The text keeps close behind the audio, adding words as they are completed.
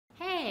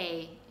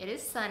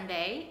is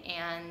Sunday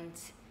and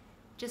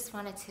just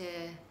wanted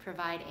to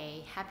provide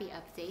a happy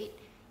update.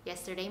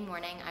 Yesterday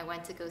morning I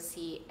went to go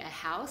see a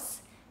house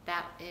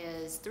that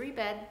is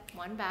 3-bed,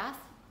 1-bath,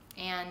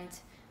 and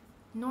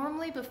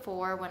normally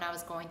before, when I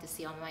was going to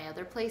see all my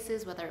other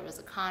places, whether it was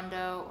a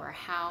condo or a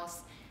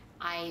house,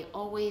 I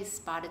always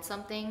spotted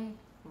something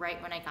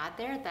right when I got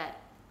there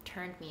that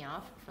turned me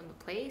off from the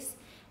place.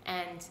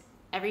 And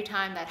every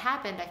time that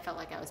happened, I felt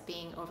like I was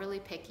being overly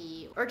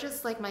picky or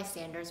just like my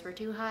standards were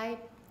too high.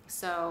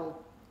 So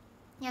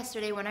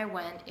yesterday when I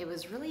went, it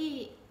was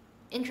really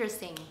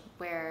interesting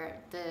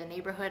where the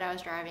neighborhood I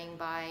was driving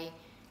by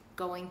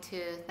going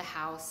to the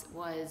house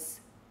was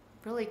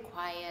really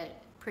quiet,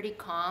 pretty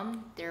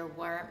calm. There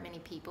weren't many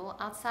people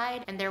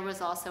outside, and there was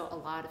also a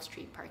lot of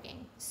street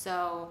parking.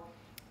 So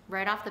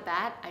right off the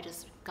bat, I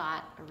just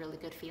got a really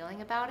good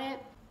feeling about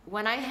it.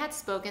 When I had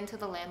spoken to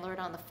the landlord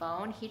on the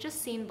phone, he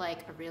just seemed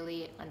like a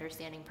really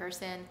understanding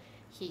person.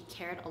 He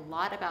cared a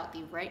lot about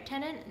the right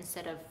tenant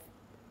instead of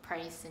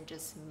price and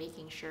just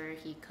making sure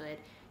he could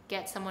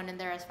get someone in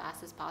there as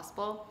fast as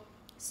possible.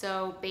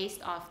 So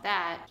based off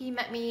that, he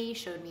met me,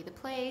 showed me the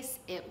place.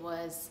 It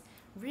was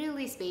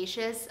really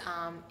spacious.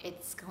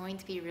 It's going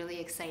to be really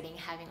exciting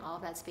having all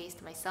of that space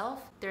to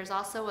myself. There's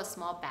also a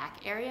small back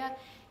area.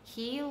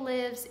 He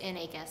lives in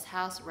a guest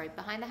house right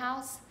behind the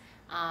house.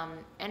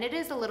 And it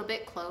is a little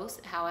bit close.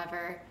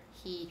 However,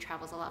 he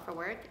travels a lot for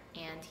work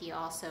and he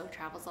also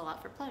travels a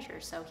lot for pleasure.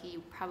 So he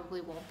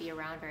probably won't be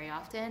around very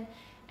often.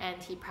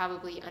 And he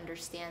probably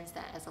understands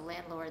that as a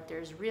landlord,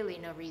 there's really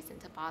no reason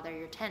to bother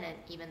your tenant,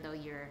 even though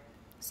you're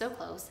so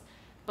close.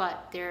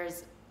 But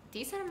there's a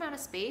decent amount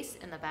of space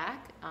in the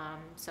back.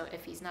 So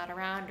if he's not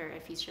around or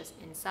if he's just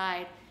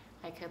inside,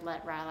 I could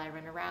let Riley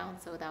run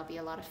around. So that'll be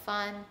a lot of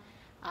fun.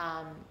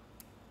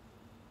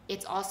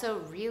 It's also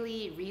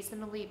really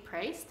reasonably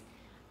priced.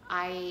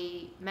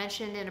 I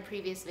mentioned in a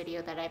previous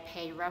video that I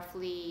pay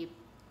roughly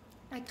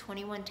like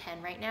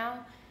 $21.10 right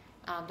now.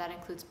 That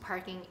includes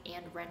parking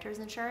and renter's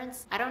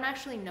insurance. I don't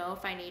actually know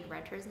if I need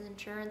renter's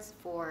insurance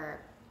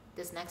for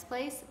this next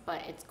place,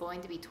 but it's going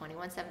to be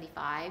 $21.75.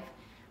 I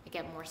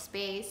get more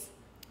space.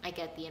 I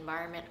get the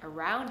environment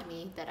around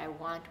me that I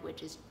want,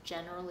 which is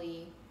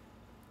generally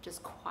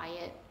just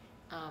quiet.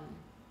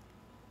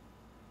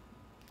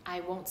 I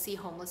won't see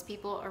homeless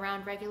people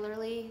around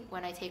regularly.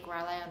 When I take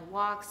Riley on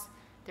walks,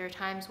 there are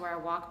times where I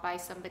walk by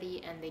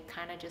somebody and they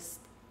kind of just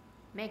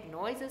make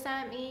noises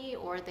at me,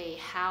 or they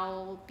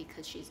howl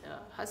because she's a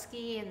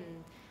husky,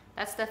 and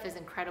that stuff is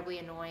incredibly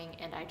annoying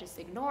and I just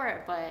ignore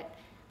it. But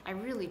I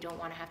really don't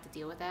want to have to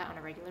deal with that on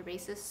a regular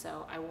basis,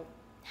 so I won't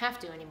have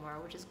to anymore,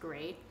 which is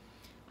great.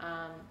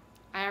 I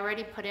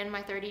already put in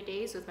my 30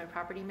 days with my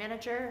property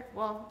manager.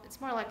 Well,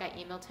 it's more like I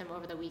emailed him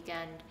over the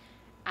weekend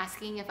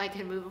asking if I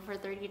could move it for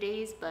 30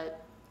 days,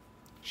 but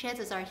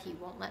chances are he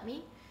won't let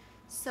me.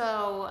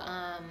 So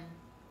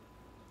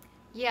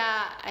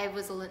yeah, I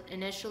was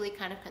initially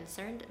kind of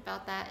concerned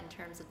about that in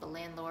terms of the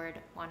landlord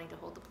wanting to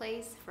hold the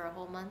place for a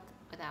whole month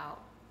without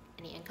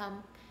any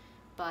income,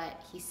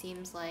 but he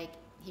seems like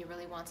he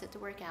really wants it to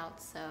work out.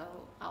 So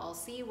I'll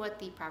see what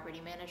the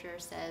property manager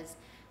says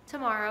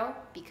tomorrow,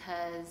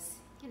 because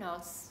you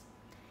know,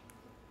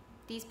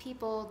 these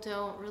people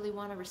don't really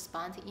want to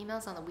respond to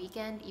emails on the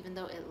weekend, even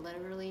though it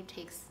literally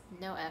takes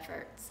no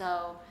effort.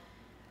 So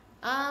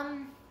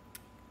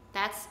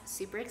that's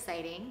super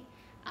exciting.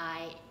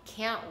 I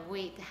can't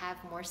wait to have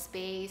more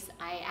space.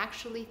 I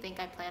actually think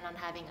I plan on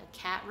having a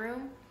cat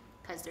room,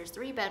 because there's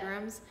 3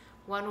 bedrooms.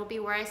 One will be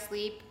where I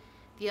sleep.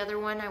 The other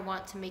one I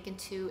want to make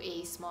into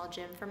a small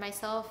gym for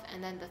myself.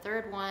 And then the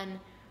third one,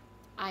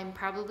 I'm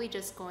probably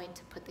just going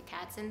to put the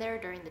cats in there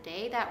during the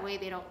day. That way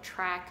they don't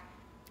track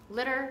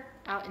litter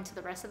out into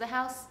the rest of the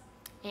house.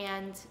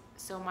 And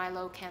so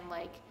Milo can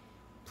like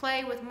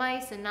play with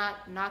mice and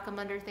not knock them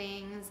under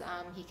things.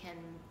 He can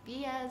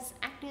be as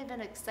active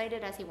and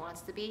excited as he wants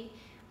to be.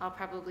 I'll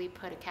probably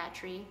put a cat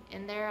tree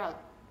in there,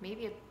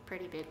 maybe a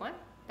pretty big one.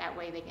 That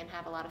way they can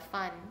have a lot of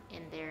fun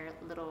in their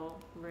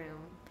little room.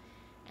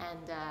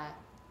 And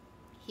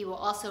he will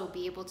also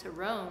be able to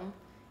roam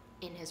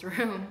in his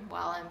room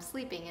while I'm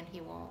sleeping, and he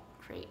won't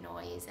create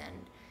noise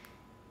and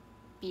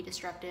be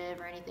destructive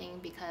or anything,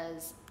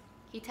 because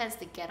he tends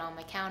to get on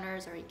my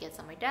counters, or he gets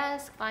on my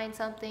desk, finds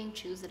something,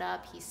 chews it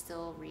up. He's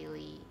still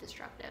really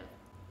destructive.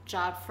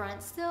 Job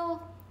front,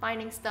 still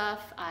finding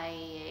stuff.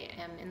 I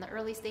am in the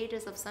early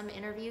stages of some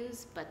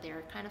interviews, but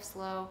they're kind of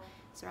slow.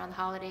 It's around the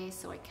holidays,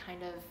 so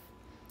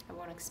I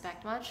won't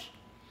expect much.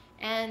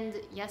 And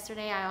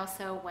yesterday I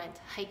also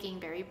went hiking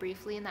very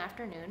briefly in the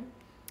afternoon.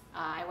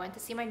 I went to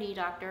see my knee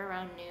doctor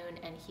around noon,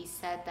 and he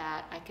said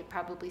that I could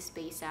probably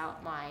space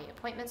out my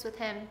appointments with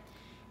him,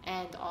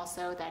 and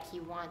also that he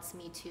wants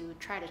me to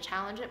try to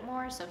challenge it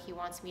more. So he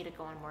wants me to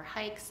go on more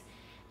hikes,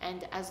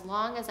 and as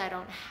long as I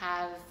don't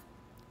have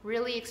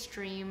really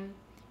extreme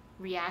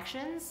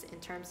reactions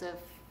in terms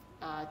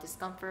of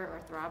discomfort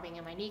or throbbing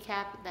in my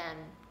kneecap, then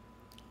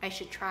I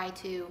should try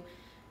to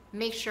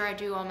make sure I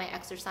do all my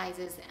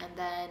exercises and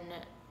then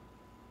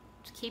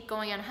keep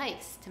going on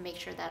hikes to make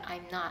sure that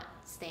I'm not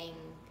staying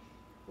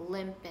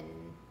limp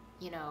and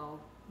you know,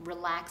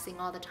 relaxing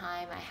all the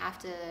time. I have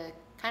to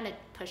kind of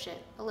push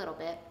it a little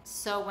bit.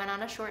 So went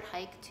on a short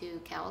hike to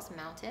Cowles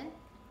Mountain.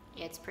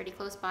 It's pretty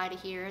close by to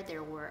here.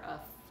 There were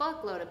a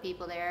fuckload of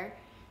people there,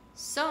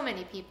 so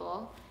many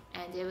people,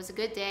 and it was a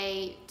good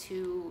day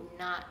to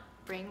not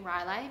bring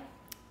Riley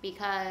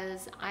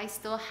because I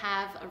still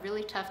have a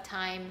really tough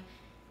time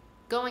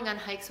going on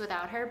hikes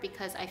without her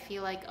because I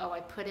feel like, oh, I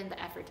put in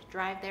the effort to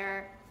drive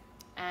there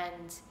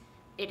and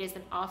it is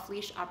an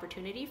off-leash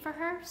opportunity for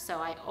her, so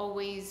I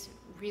always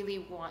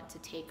really want to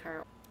take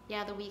her.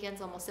 Yeah, the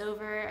weekend's almost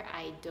over.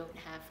 I don't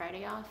have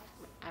Friday off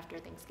after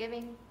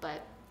Thanksgiving,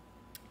 but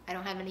I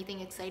don't have anything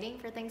exciting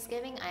for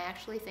Thanksgiving. I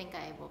actually think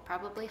I will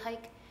probably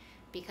hike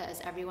because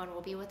everyone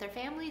will be with their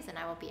families and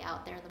I will be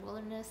out there in the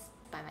wilderness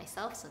by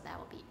myself, so that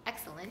will be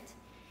excellent.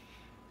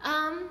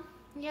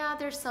 Yeah,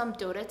 there's some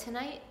Dota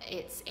tonight.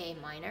 It's a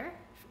minor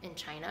in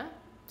China,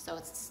 so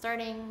it's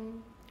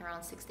starting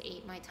around 6 to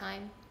 8 my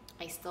time.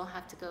 I still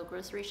have to go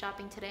grocery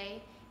shopping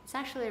today. It's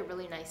actually a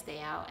really nice day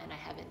out and I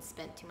haven't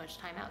spent too much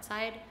time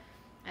outside.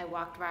 I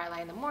walked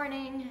Riley in the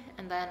morning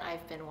and then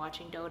I've been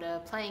watching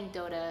Dota, playing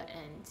Dota,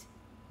 and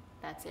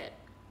that's it.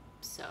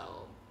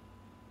 So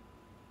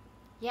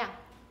yeah,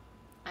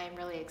 I'm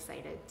really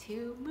excited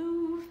to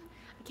move.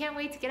 I can't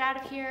wait to get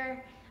out of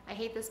here. I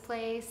hate this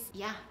place.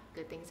 Yeah,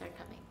 good things are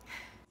coming.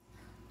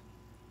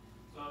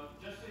 So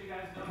just so you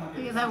guys know,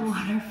 look at that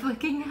water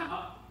flicking out.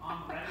 Up on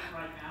Reddit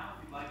right now,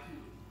 if you'd like to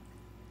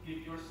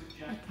give your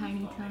suggestions, a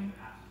tiny tongue.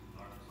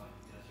 Like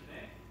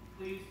yesterday.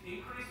 Please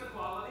increase the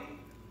quality.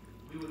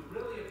 We would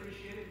really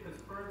appreciate it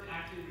because Purge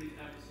actually reads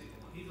every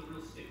single one. He's a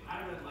real stickler.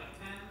 I read like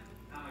 10,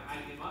 and I'm like, I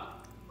give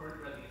up.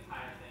 Purge read the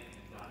entire thing,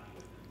 and God be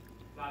with him.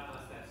 God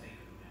bless that saint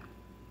of a man.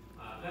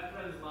 That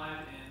thread is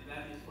live, and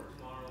that is for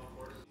tomorrow, of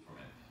course.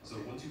 So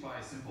once you buy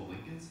simple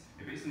Lincolns,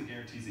 it basically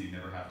guarantees that you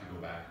never have to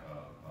go back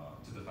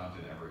to the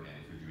fountain ever again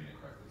if you're doing it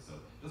correctly. So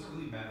it doesn't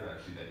really matter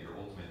actually that your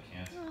ultimate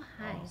can't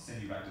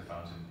send you back to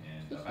fountain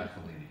and back to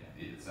lane again.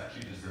 It's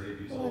actually just very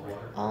abusable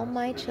water. All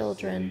my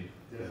children.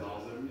 There's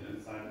also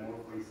inside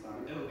Morphling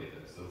stomach. It'll get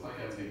there. So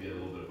Flycat's gonna get a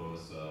little bit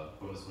of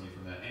bonus money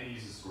from that, and he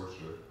uses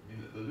Scorched Earth. I mean,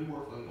 the new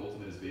Morphling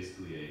ultimate is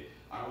basically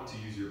I want to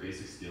use your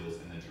basic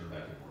skills and then turn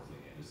back to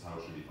Morphling again. This is how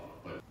it should be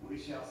thought. But we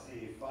shall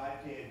see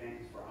 5K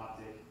advantage for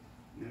Optic.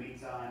 In the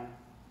meantime,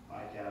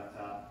 Cat up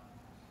top.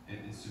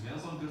 And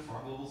Sumail's on good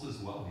farm levels as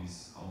well.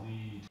 He's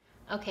only...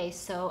 Okay,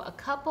 so a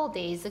couple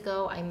days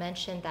ago, I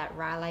mentioned that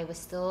Riley was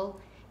still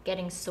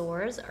getting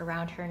sores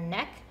around her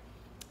neck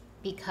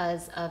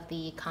because of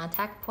the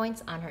contact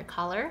points on her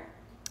collar.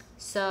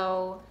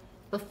 So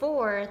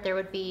before, there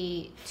would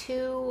be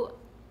 2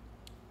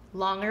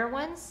 longer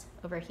ones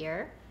over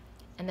here,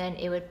 and then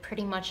it would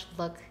pretty much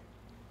look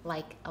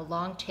like a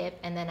long tip,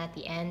 and then at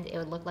the end, it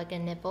would look like a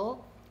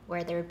nipple,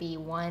 where there would be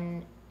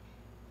one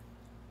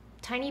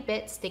tiny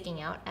bit sticking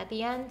out at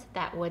the end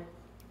that would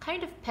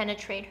kind of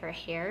penetrate her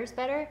hairs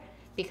better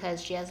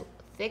because she has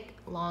thick,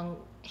 long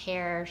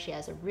hair. She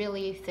has a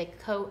really thick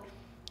coat,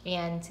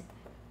 and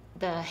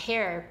the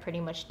hair pretty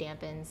much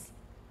dampens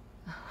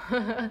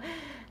the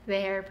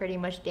hair pretty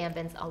much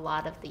dampens a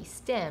lot of the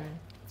stem.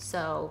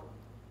 So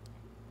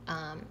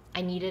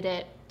I needed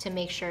it to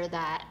make sure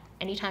that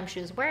anytime she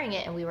was wearing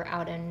it and we were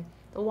out in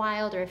the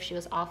wild, or if she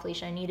was off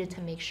leash, I needed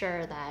to make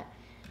sure that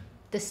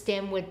the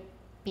stem would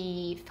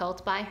be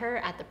felt by her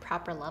at the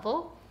proper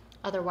level.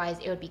 Otherwise,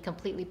 it would be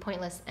completely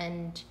pointless,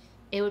 and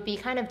it would be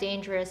kind of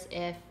dangerous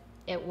if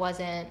it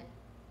wasn't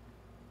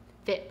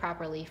fit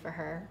properly for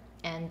her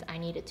and I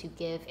needed to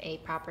give a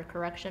proper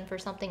correction for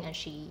something and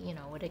she, you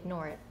know, would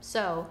ignore it.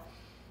 So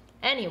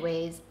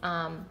anyways,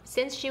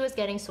 since she was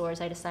getting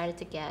sores, I decided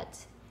to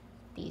get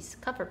these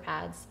comfort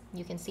pads.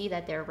 You can see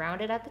that they're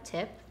rounded at the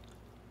tip.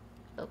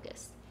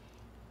 Focus.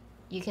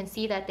 You can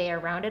see that they are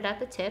rounded at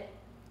the tip,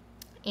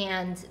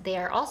 and they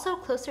are also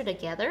closer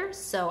together.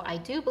 So I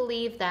do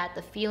believe that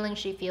the feeling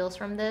she feels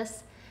from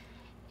this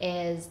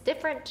is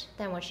different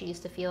than what she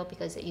used to feel,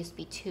 because it used to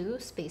be 2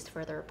 spaced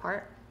further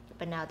apart,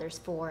 but now there's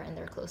 4 and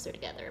they're closer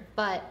together.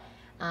 But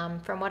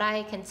from what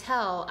I can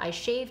tell, I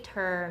shaved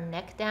her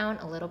neck down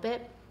a little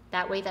bit.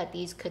 That way that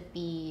these could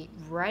be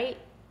right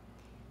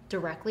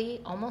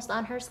directly almost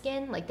on her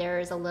skin. Like there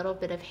is a little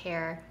bit of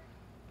hair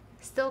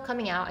still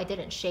coming out. I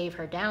didn't shave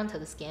her down to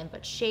the skin,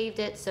 but shaved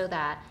it so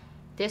that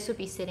this would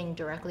be sitting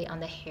directly on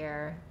the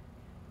hair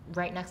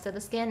right next to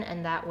the skin,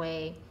 and that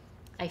way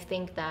I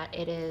think that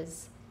it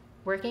is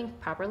working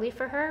properly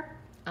for her.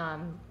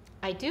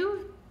 I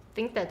do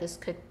think that this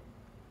could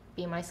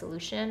be my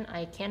solution.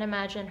 I can't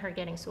imagine her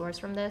getting sores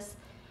from this.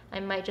 I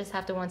might just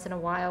have to once in a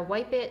while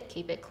wipe it,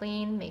 keep it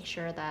clean, make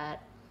sure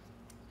that,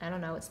 I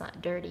don't know, it's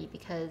not dirty,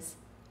 because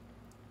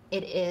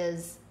it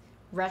is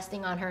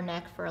resting on her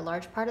neck for a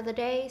large part of the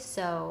day,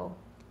 so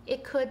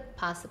it could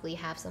possibly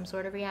have some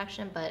sort of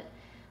reaction, but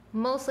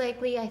most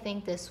likely I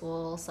think this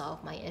will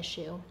solve my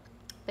issue.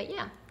 But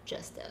yeah,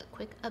 just a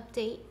quick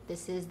update.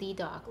 This is the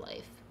dog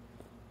life.